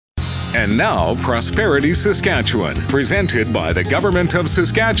And now, Prosperity Saskatchewan, presented by the Government of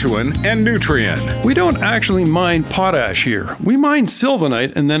Saskatchewan and Nutrien. We don't actually mine potash here. We mine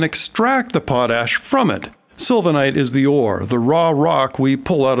sylvanite and then extract the potash from it. Sylvanite is the ore, the raw rock we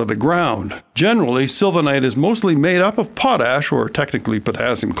pull out of the ground. Generally, sylvanite is mostly made up of potash, or technically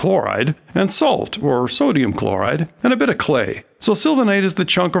potassium chloride, and salt, or sodium chloride, and a bit of clay. So sylvanite is the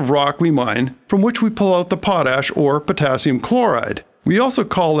chunk of rock we mine from which we pull out the potash, or potassium chloride. We also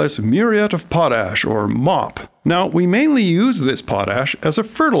call this muriate of potash, or MOP. Now, we mainly use this potash as a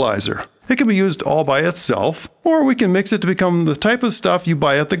fertilizer. It can be used all by itself, or we can mix it to become the type of stuff you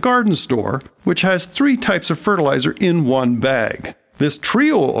buy at the garden store, which has 3 types of fertilizer in one bag. This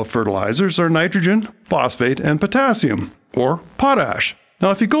trio of fertilizers are nitrogen, phosphate, and potassium, or potash. Now,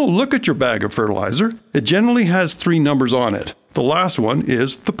 if you go look at your bag of fertilizer, it generally has 3 numbers on it. The last one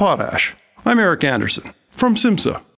is the potash. I'm Eric Anderson from SIMSA.